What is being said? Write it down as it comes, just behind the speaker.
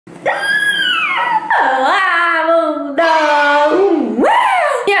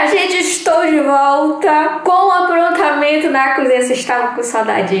na cozinha, vocês estavam com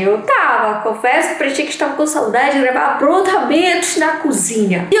saudade? Eu tava, confesso pra ti que estava com saudade de gravar aprontamentos na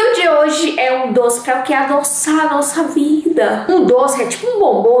cozinha. E o de hoje é um doce pra o que? Adoçar a nossa vida. Um doce é tipo um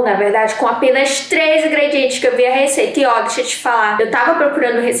bombom, na verdade, com apenas 3 ingredientes que eu vi a receita. E ó, deixa eu te falar, eu tava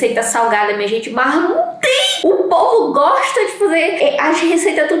procurando receita salgada, minha gente, mas não tem. O povo gosta de fazer as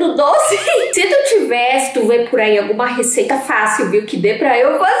receitas tudo doce. Se tu tivesse, tu vê por aí alguma receita fácil, viu, que dê pra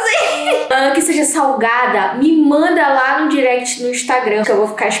eu fazer, que seja salgada, me manda lá no direct no Instagram, que eu vou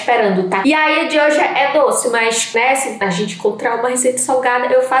ficar esperando, tá? E aí a de hoje é doce, mas, né, se a gente encontrar uma receita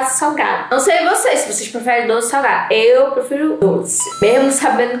salgada, eu faço salgada. Não sei vocês, se vocês preferem doce ou salgado. Eu prefiro doce, mesmo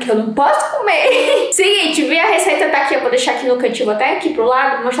sabendo que eu não posso comer. Seguinte, vi a receita, tá aqui, eu vou deixar aqui no cantinho, vou até aqui pro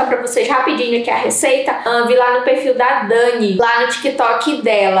lado, vou mostrar pra vocês rapidinho aqui a receita. Vi lá no perfil da Dani, lá no TikTok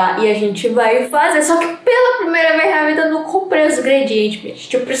dela, e a gente vai fazer. Só que pela primeira vez na vida eu não comprei os ingredientes, minha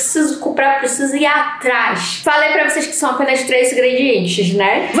gente. Eu preciso comprar, preciso ir atrás. Falei pra vocês que são apenas 3 ingredientes,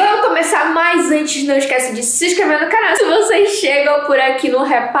 né? Vamos começar, mas antes não esquece de se inscrever no canal. Se vocês chegam por aqui, não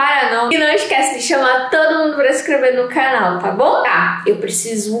repara não. E não esquece de chamar todo mundo pra se inscrever no canal, tá bom? Tá, eu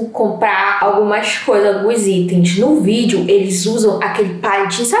preciso comprar algumas coisas, alguns itens. No vídeo, eles usam aquele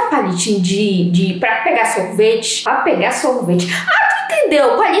palitinho, sabe palitinho pra pegar sorvete? Pra pegar sorvete. Tu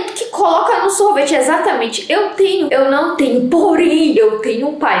entendeu? O palito que coloca no sorvete, exatamente. Eu não tenho, porém, eu tenho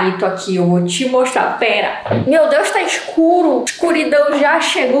um palito aqui, eu vou te mostrar. Pera. Meu Deus, tá escuro. Escuridão já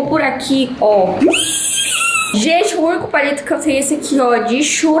chegou por aqui, ó. Gente, o único palito que eu tenho é esse aqui, ó, de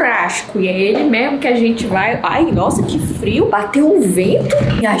churrasco. E é ele mesmo que a gente vai... Ai, nossa, que frio. Bateu um vento.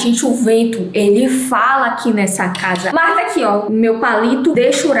 E a gente, o vento, ele fala aqui nessa casa. Mas tá aqui, ó, meu palito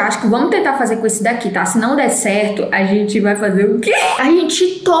de churrasco. Vamos tentar fazer com esse daqui, tá? Se não der certo, a gente vai fazer o quê? A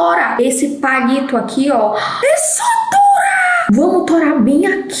gente tora esse palito aqui, ó. É só torar. Vamos torar bem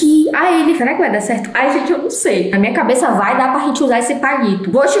aqui. Será que vai dar certo? Ai, gente, eu não sei. Na minha cabeça vai dar pra gente usar esse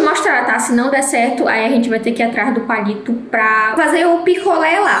palito. Vou te mostrar, tá? Se não der certo, aí a gente vai ter que ir atrás do palito pra fazer o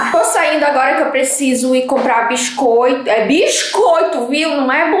picolé lá. Tô saindo agora que eu preciso ir comprar biscoito. É biscoito, viu?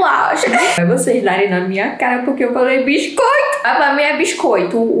 Não é bolacha. É vocês darem na minha cara porque eu falei biscoito. Mas pra mim é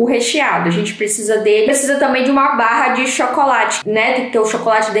biscoito, o recheado. A gente precisa dele. Precisa também de uma barra de chocolate, né? Tem que ter o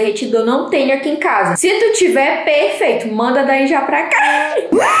chocolate derretido. Eu não tenho aqui em casa. Se tu tiver, perfeito. Manda daí já pra cá.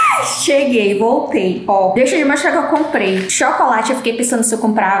 Cheguei, voltei. Ó, deixa eu mostrar que eu comprei chocolate. Eu fiquei pensando se eu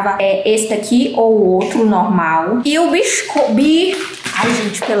comprava esse daqui ou o outro normal. E o biscoito. Ai,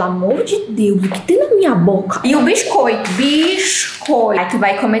 gente, pelo amor de Deus, o que tem na minha boca? E o biscoito. Aí tu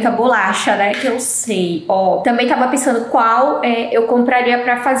vai comer com a bolacha, né? Que eu sei. Ó, também tava pensando qual eu compraria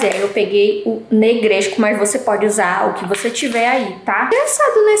pra fazer. Eu peguei o negresco, mas você pode usar o que você tiver aí, tá?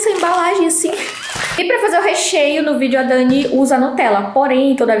 Engraçado nessa embalagem assim. E pra fazer o recheio, no vídeo a Dani usa Nutella.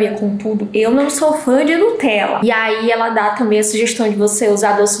 Porém, todavia, contudo, eu não sou fã de Nutella. E aí ela dá também a sugestão de você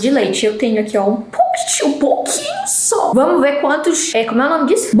usar doce de leite. Eu tenho aqui, ó, um pouquinho só. Vamos ver quantos, como é o nome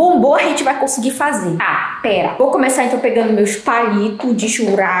disso? Bombom a gente vai conseguir fazer. Pera. Vou começar então pegando meus palitos de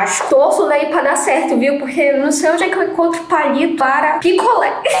churrasco. Torço daí pra dar certo, viu? Porque eu não sei onde é que eu encontro palito para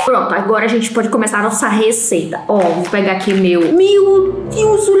picolé. Pronto, agora a gente pode começar a nossa receita. Ó, vou pegar aqui meu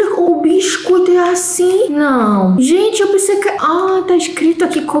Deus, olha, o biscoito é assim. Não. Gente, eu pensei que... tá escrito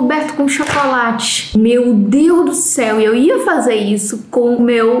aqui coberto com chocolate. Meu Deus do céu, eu ia fazer isso com o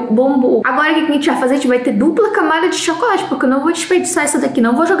meu bombom. Agora o que a gente vai fazer? A gente vai ter dupla camada de chocolate, porque eu não vou desperdiçar essa daqui,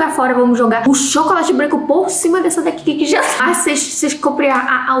 não vou jogar fora, vamos jogar o chocolate branco por cima dessa daqui que já... vocês comprem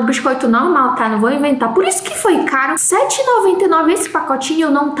o biscoito normal, tá? Não vou inventar. Por isso que foi caro. R$7,99 esse pacotinho,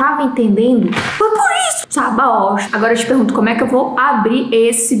 eu não tava entendendo. Foi por isso. Sabe, ó. Agora eu te pergunto, como é que eu vou abrir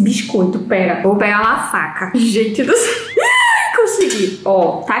esse biscoito? Pera, vou pegar uma faca. Gente do céu. Consegui.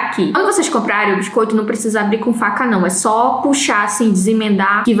 Ó, tá aqui. Quando vocês comprarem o biscoito, não precisa abrir com faca, não. É só puxar, assim,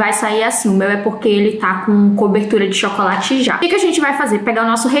 desemendar, que vai sair assim. O meu é porque ele tá com cobertura de chocolate já. O que a gente vai fazer? Pegar o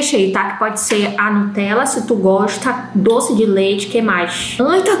nosso recheio, tá? Que pode ser a Nutella, se tu gosta, doce de leite, que mais?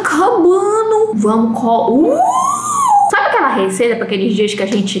 Ai, tá acabando. Vamos Sabe aquela receita para aqueles dias que a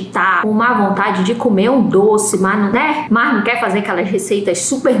gente tá com má vontade de comer um doce, mas não quer fazer aquelas receitas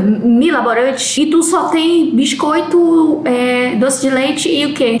super milaborantes e tu só tem biscoito, doce de leite e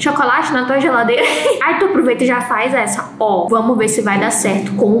o quê? Chocolate na tua geladeira? Aí tu aproveita e já faz essa. Ó, vamos ver se vai dar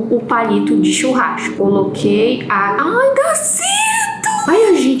certo com o palito de churrasco. Coloquei Ai, dá certo! Aí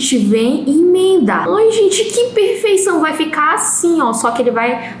a gente vem e emenda. Ai, gente, que perfeição. Vai ficar assim, ó. Só que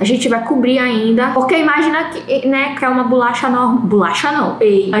a gente vai cobrir ainda. Porque imagina que, né, que é uma bolacha normal. Bolacha não.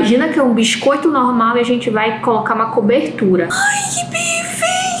 Imagina que é um biscoito normal e a gente vai colocar uma cobertura. Ai, que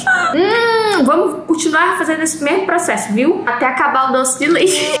perfeito. Vamos continuar fazendo esse mesmo processo, viu? Até acabar o doce de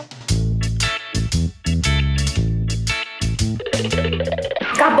leite.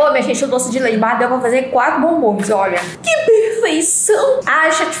 Acabou, minha gente, o doce de leite. Mas deu pra fazer 4 bombons, olha. Que perfeição. Ah,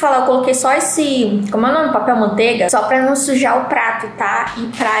 deixa eu te falar, eu coloquei só esse... Como é o nome? Papel manteiga. Só pra não sujar o prato, tá? E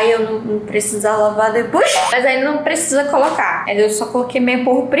pra eu não precisar lavar depois. Mas aí não precisa colocar. Eu só coloquei mesmo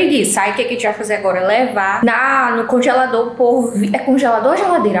por preguiça. Aí o que a gente vai fazer agora? Levar no congelador por... É congelador ou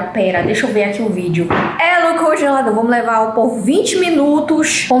geladeira? Pera, deixa eu ver aqui o vídeo. É no congelador. Vamos levar por 20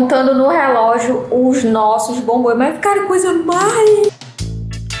 minutos, contando no relógio os nossos bombons. Mas ficaram coisa mais...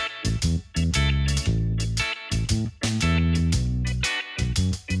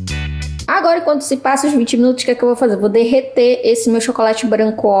 Agora, enquanto se passa os 20 minutos, o que é que eu vou fazer? Vou derreter esse meu chocolate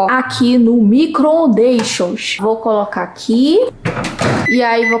branco, ó, aqui no micro-ondas. Vou colocar aqui. E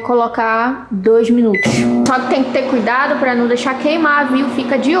aí vou colocar 2 minutos. Só que tem que ter cuidado pra não deixar queimar, viu?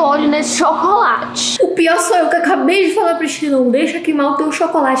 Fica de olho nesse chocolate. O pior sou eu que acabei de falar pra ti, não deixa queimar o teu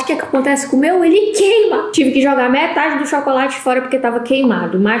chocolate. O que é que acontece com o meu? Ele queima. Tive que jogar metade do chocolate fora porque tava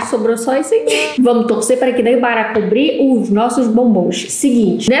queimado. Mas sobrou só isso aqui. Vamos torcer para que dê para cobrir os nossos bombons.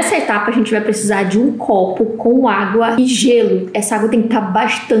 Seguinte, nessa etapa a gente vai precisar de um copo com água e gelo. Essa água tem que estar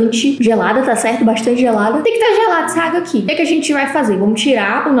bastante gelada, tá certo? Bastante gelada. Tem que estar gelada essa água aqui. O que é que a gente vai fazer? Vamos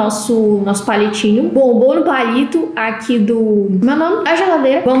tirar o nosso palitinho, bombom no palito aqui do... Meu nome? Da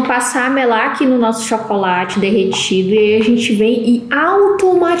geladeira. Vamos passar a melar aqui no nosso chocolate derretido e aí a gente vem e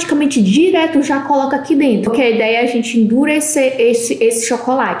automaticamente, direto, já coloca aqui dentro. Porque a ideia é a gente endurecer esse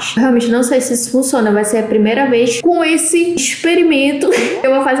chocolate. Realmente não sei se isso funciona, vai ser a primeira vez com esse experimento que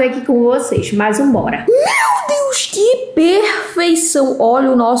eu vou fazer aqui com vocês, mas vambora. Meu Deus, que perfeição! Olha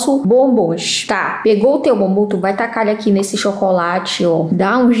o nosso bombons. Tá, pegou o teu bombom, tu vai tacar ele aqui nesse chocolate, ó.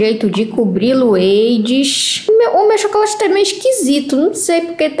 Dá um jeito de cobri-lo, Eides. O meu chocolate tá meio esquisito, não sei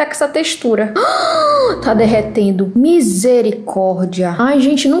porque ele tá com essa textura. Tá derretendo. Misericórdia. Ai,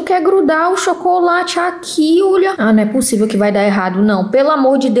 gente, não quer grudar o chocolate aqui, olha. Ah, não é possível que vai dar errado, não. Pelo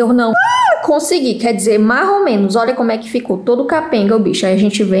amor de Deus, não. Consegui, quer dizer, mais ou menos. Olha como é que ficou todo capenga o bicho. Aí a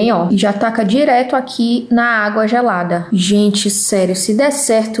gente vem, ó, e já taca direto aqui na água gelada. Gente, sério, se der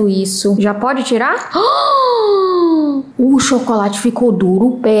certo isso, já pode tirar? O chocolate ficou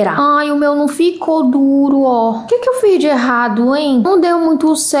duro, pera. Ai, o meu não ficou duro, ó. O que eu fiz de errado, hein? Não deu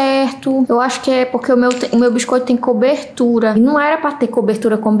muito certo. Eu acho que é porque o meu biscoito tem cobertura. E não era pra ter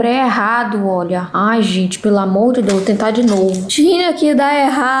cobertura, comprei errado, olha. Ai, gente, pelo amor de Deus, vou tentar de novo. Tinha que dar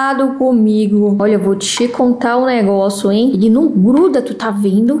errado comigo. Olha, eu vou te contar um negócio, hein? Ele não gruda, tu tá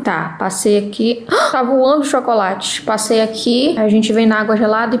vendo? Tá, passei aqui. Tá voando o chocolate. Passei aqui, aí a gente vem na água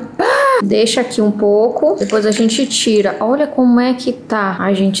gelada e deixa aqui um pouco. Depois a gente tira. Olha como é que tá.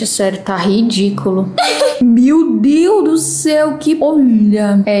 Ai, gente, sério, tá ridículo. Meu Deus do céu, que...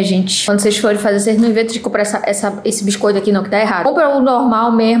 Olha. É, gente, quando vocês forem fazer, vocês não inventam de comprar esse biscoito aqui não, que dá errado. Compra o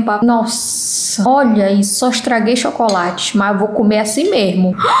normal mesmo, pra... Nossa, olha isso, só estraguei chocolate. Mas eu vou comer assim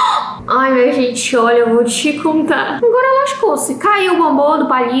mesmo. Ai, minha gente, olha, eu vou te contar. Agora lascou-se. Caiu o bombom do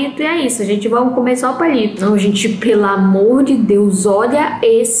palito e é isso, gente. Vamos comer só o palito. Não, gente, pelo amor de Deus, olha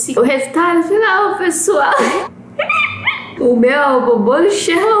o resultado final, pessoal. O meu bombom de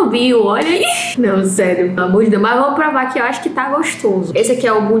Chernobyl, olha aí. Não, sério, pelo amor de Deus. Mas vamos provar que eu acho que tá gostoso. Esse aqui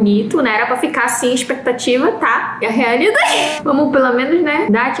é o bonito, né? Era pra ficar assim, expectativa, tá? E a realidade. Vamos pelo menos, né,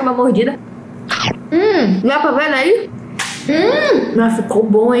 dar aqui uma mordida. Dá pra ver aí? Mas ficou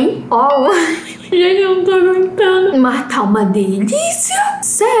bom, hein? Ó, gente, eu não tô aguentando. Mas tá uma delícia.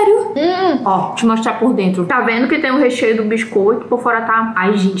 Sério. Ó, deixa eu mostrar por dentro. Tá vendo que tem o recheio do biscoito? Por fora tá...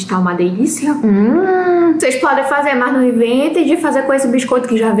 Ai, gente, tá uma delícia. Vocês podem fazer, mas não inventem de fazer com esse biscoito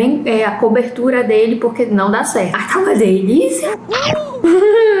que já vem a cobertura dele, porque não dá certo. Ah, tá uma delícia.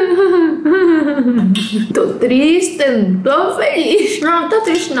 Tô triste, não tô feliz. Não tô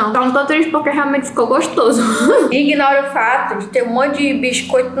triste não. Não tô triste porque realmente ficou gostoso. Ignora o fato de ter um monte de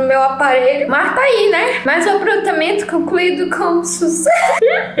biscoito no meu aparelho. Mas tá aí, né? Mais um tratamento concluído com sucesso.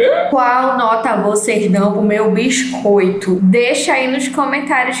 Qual nota vocês dão pro meu biscoito? Deixa aí nos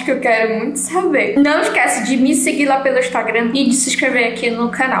comentários que eu quero muito saber. Não esquece de me seguir lá pelo Instagram e de se inscrever aqui no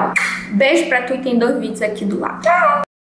canal. Beijo pra tu e tem 2 vídeos aqui do lado. Tchau!